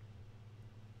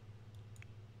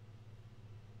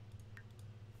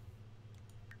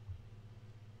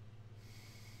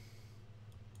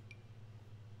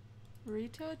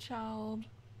 Read to a child.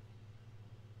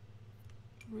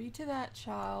 Read to that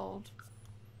child.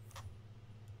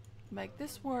 Make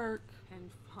this work. And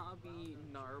Fabi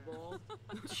Narble.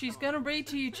 She's gonna read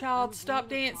to you, child. Stop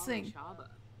dancing.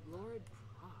 Lord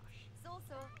Prosh.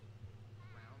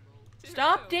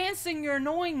 Stop dancing, you're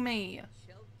annoying me.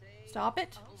 Stop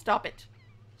it. Stop it.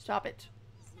 Stop it.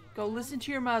 Go listen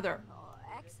to your mother. Oh,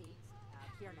 Exi.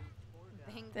 Here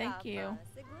now. Thank you.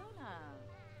 Sigluna.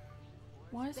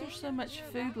 Why is there so much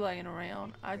food laying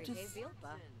around? I just...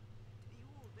 Vilpa.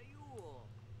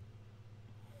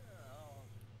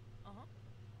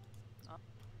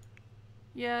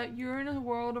 Yeah, you're in a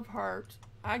world of hurt.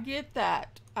 I get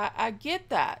that. I get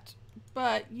that.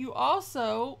 But you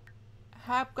also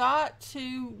have got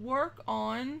to work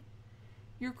on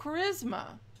your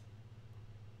charisma.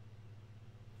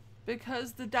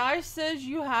 Because the dice says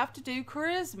you have to do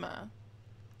charisma.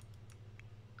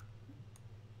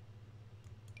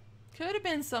 Could have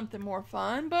been something more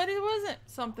fun, but it wasn't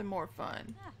something more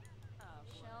fun.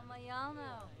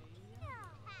 Shelmayano.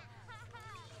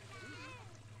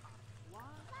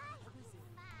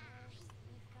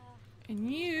 And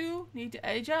you need to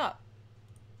age up.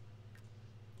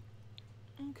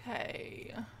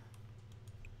 Okay.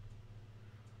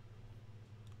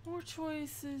 More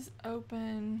choices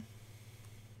open.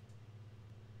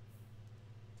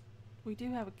 We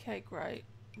do have a cake, right?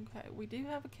 Okay, we do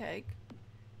have a cake.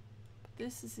 But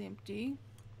this is empty.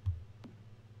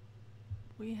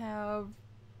 We have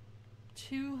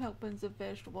 2 helpings of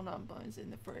vegetable dumplings in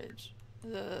the fridge.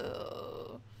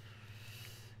 Ugh.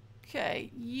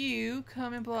 Okay, you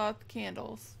come and blow out the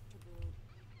candles.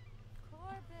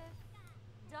 Corbett.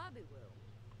 Dabiwu.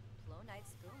 Flow Night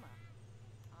Skuma.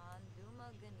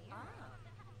 Anduma Ganira.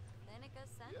 Lenica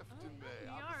Sen.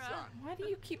 Why do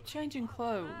you keep changing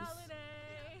clothes?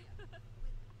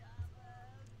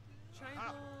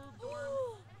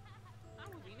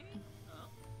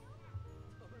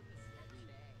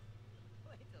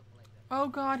 Oh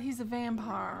god, he's a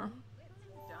vampire.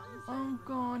 Oh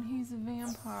god, he's a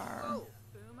vampire.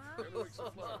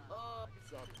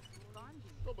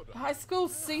 High school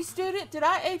C student? Did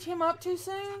I age him up too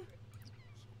soon?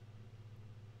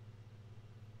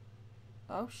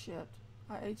 Oh shit.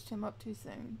 I aged him up too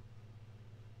soon.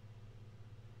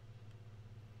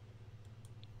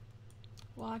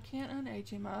 Well, I can't unage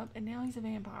him up, and now he's a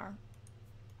vampire.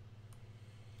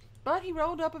 But he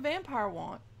rolled up a vampire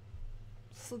wand.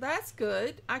 So that's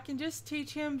good. I can just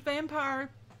teach him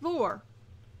vampire lore.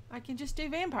 I can just do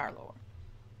vampire lore.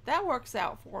 That works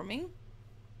out for me.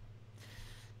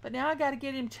 But now I got to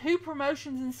get him 2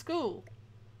 promotions in school.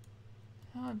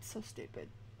 Oh, I'm so stupid.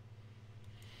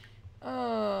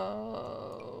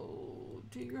 Oh,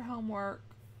 do your homework.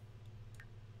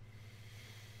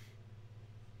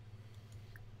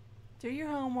 Do your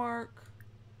homework.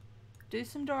 Do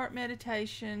some dark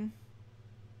meditation.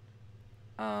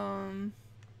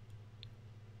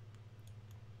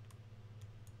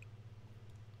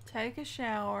 Take a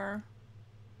shower.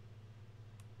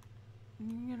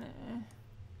 You're gonna...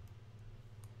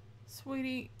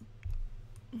 Sweetie.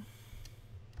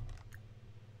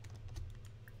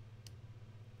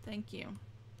 Thank you.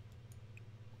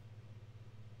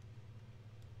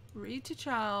 Read to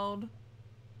child.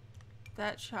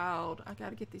 That child. I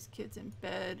gotta get these kids in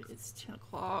bed. It's 10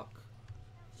 o'clock.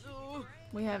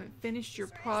 We haven't finished your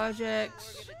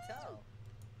projects.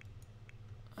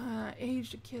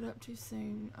 Aged a kid up too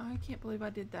soon. I can't believe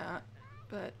I did that.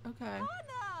 But, okay.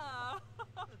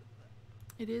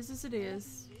 It is as it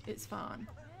is. It's fine.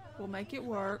 We'll make it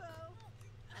work.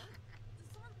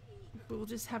 We'll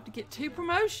just have to get 2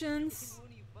 promotions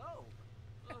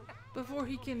before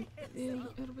he can...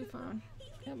 It'll be fine.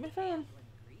 It'll be fine.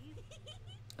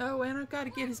 Oh, and I've got to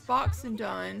get his boxing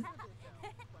done.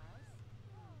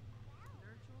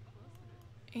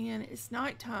 And it's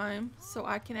nighttime, so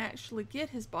I can actually get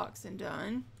his boxing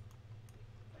done.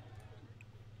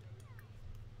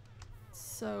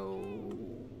 So,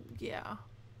 yeah.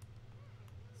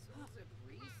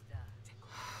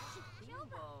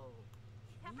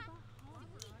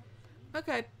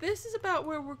 Okay, this is about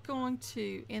where we're going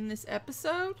to end this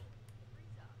episode.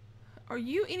 Are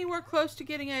you anywhere close to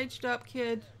getting aged up,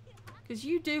 kid? Because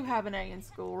you do have an A in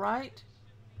school, right?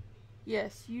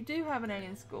 Yes, you do have an A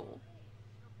in school.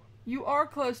 You are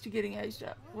close to getting aged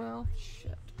up. Well,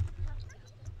 shit.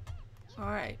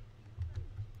 Alright.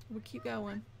 We'll keep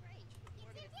going.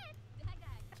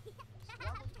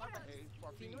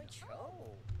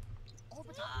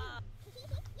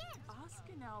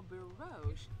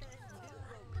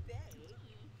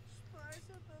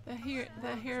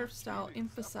 The hairstyle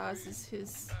emphasizes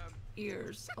his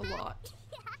ears a lot.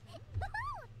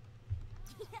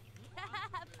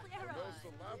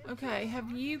 Okay,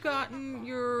 have you gotten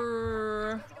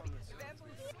your...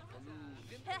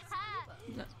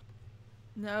 No,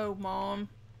 no, Mom.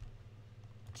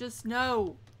 Just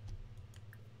no.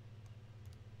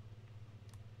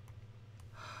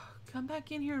 Come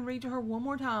back in here and read to her one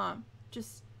more time.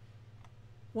 Just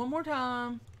One more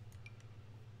time.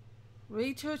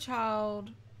 Read to a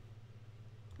child.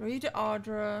 Read to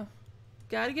Audra.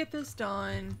 Gotta get this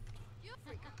done.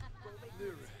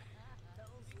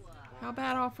 How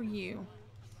bad off are you?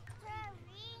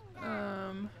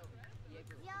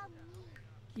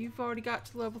 You've already got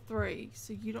to level 3,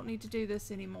 so you don't need to do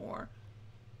this anymore.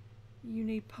 You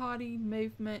need potty,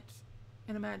 movement,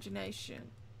 and imagination.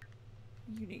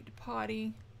 You need to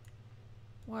potty.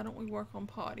 Why don't we work on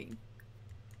potty?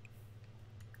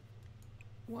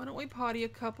 Why don't we potty a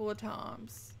couple of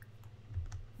times?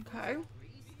 Okay.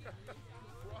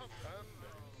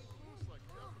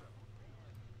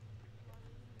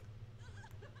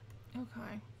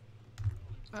 Okay.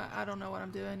 I don't know what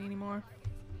I'm doing anymore.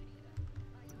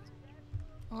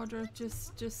 Audra,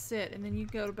 just sit and then you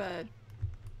go to bed.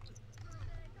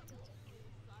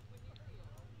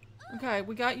 Okay,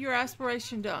 we got your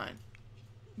aspiration done.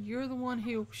 You're the one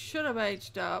who should have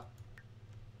aged up.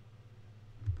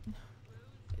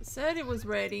 It said it was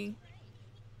ready,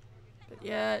 but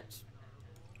yet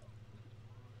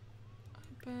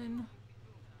open.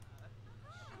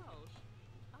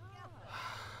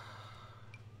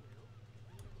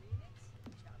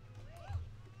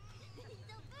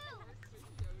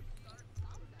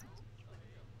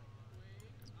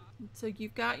 So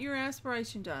you've got your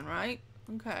aspiration done, right?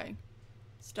 Okay.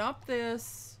 Stop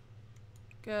this.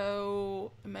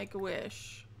 Go and make a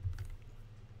wish.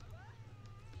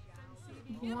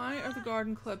 Why are the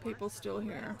garden club people still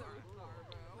here?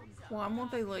 Why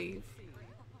won't they leave?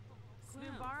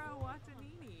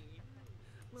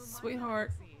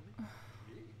 Sweetheart.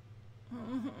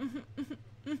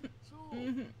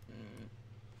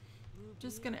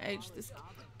 Just gonna age this.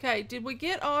 Okay, did we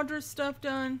get Audra's stuff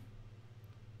done?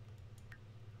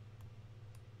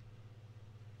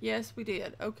 Yes, we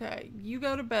did. Okay, you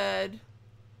go to bed.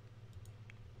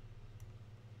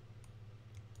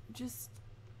 Just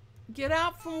get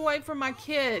out from away from my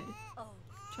kid.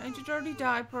 Change a dirty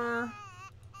diaper.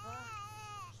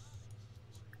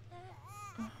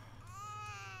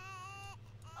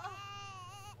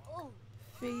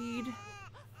 Feed.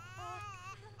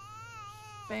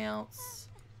 Bounce.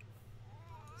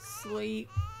 Sleep.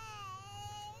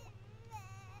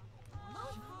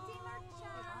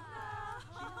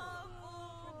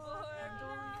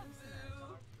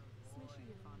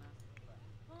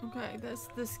 Okay, that's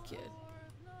this kid.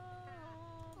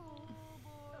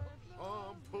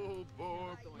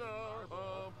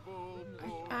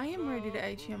 I am ready to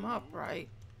age him up, right?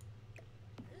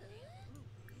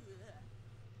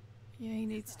 Yeah, he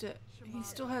needs to. He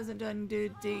still hasn't done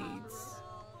good deeds.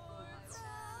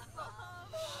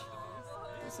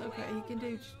 It's okay, he can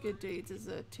do good deeds as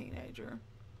a teenager.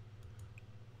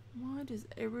 Why does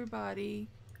everybody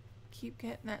keep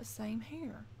getting that same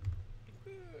hair?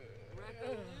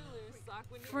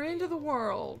 Friend of the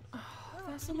world. Oh,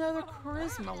 that's another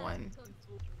charisma one.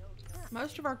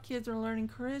 Most of our kids are learning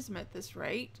charisma at this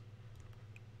rate.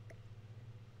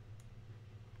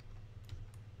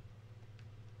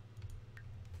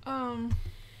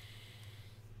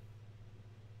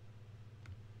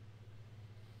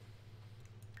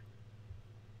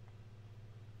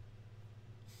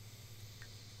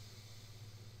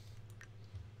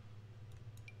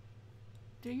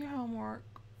 Do your homework.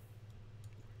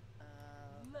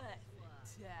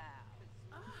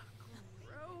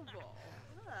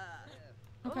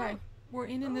 Okay, we're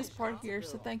ending this part here,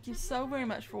 so thank you so very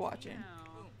much for watching.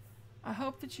 I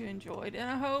hope that you enjoyed, and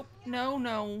I hope...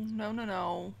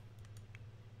 No.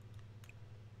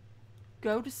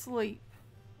 Go to sleep.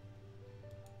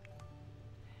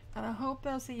 And I hope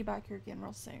that I'll see you back here again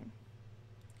real soon.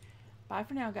 Bye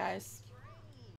for now, guys.